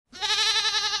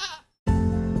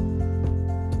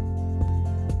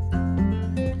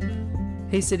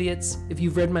Hey Cityots, if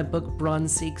you've read my book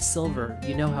Bronze Seeks Silver,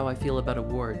 you know how I feel about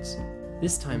awards.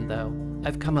 This time though,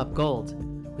 I've come up gold,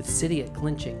 with Cityot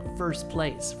clinching first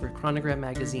place for Chronogram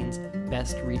Magazine's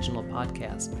Best Regional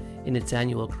Podcast in its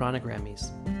annual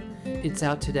Chronogrammys. It's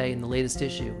out today in the latest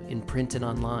issue, in print and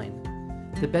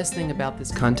online. The best thing about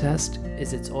this contest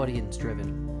is it's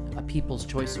audience-driven, a People's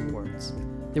Choice Awards.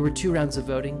 There were 2 rounds of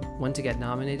voting, one to get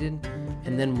nominated,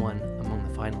 and then one among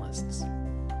the finalists.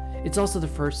 It's also the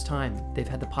first time they've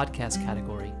had the podcast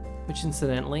category, which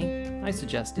incidentally, I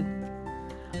suggested.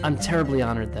 I'm terribly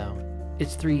honored though.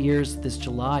 It's 3 years this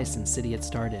July since Cityot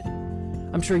started.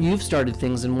 I'm sure you've started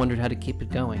things and wondered how to keep it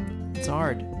going. It's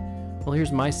hard. Well,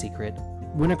 here's my secret.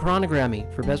 Win a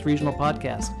Chronogrammy for Best Regional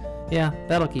Podcast. Yeah,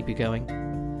 that'll keep you going.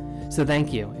 So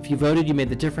thank you. If you voted, you made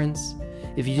the difference.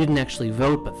 If you didn't actually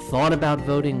vote but thought about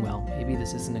voting, well, maybe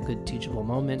this isn't a good teachable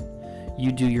moment.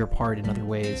 You do your part in other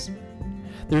ways.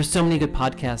 There are so many good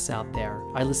podcasts out there.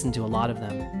 I listen to a lot of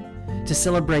them. To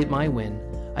celebrate my win,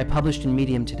 I published in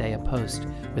Medium today a post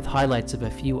with highlights of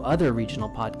a few other regional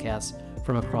podcasts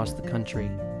from across the country.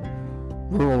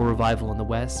 Rural Revival in the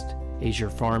West, Azure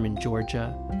Farm in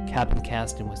Georgia, Cabin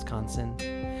Cast in Wisconsin.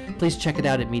 Please check it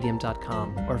out at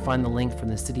medium.com or find the link from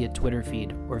the Cityot Twitter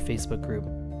feed or Facebook group.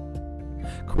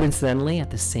 Coincidentally,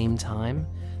 at the same time,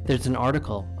 there's an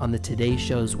article on the Today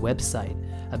Show's website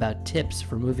about tips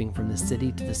for moving from the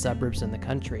city to the suburbs and the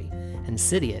country, and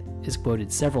Cityot is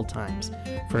quoted several times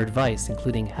for advice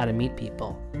including how to meet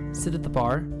people. Sit at the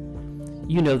bar?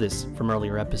 You know this from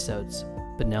earlier episodes,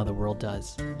 but now the world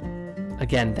does.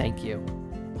 Again, thank you.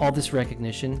 All this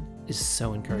recognition is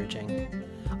so encouraging.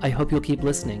 I hope you'll keep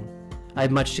listening. I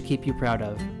have much to keep you proud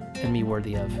of and me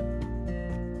worthy of.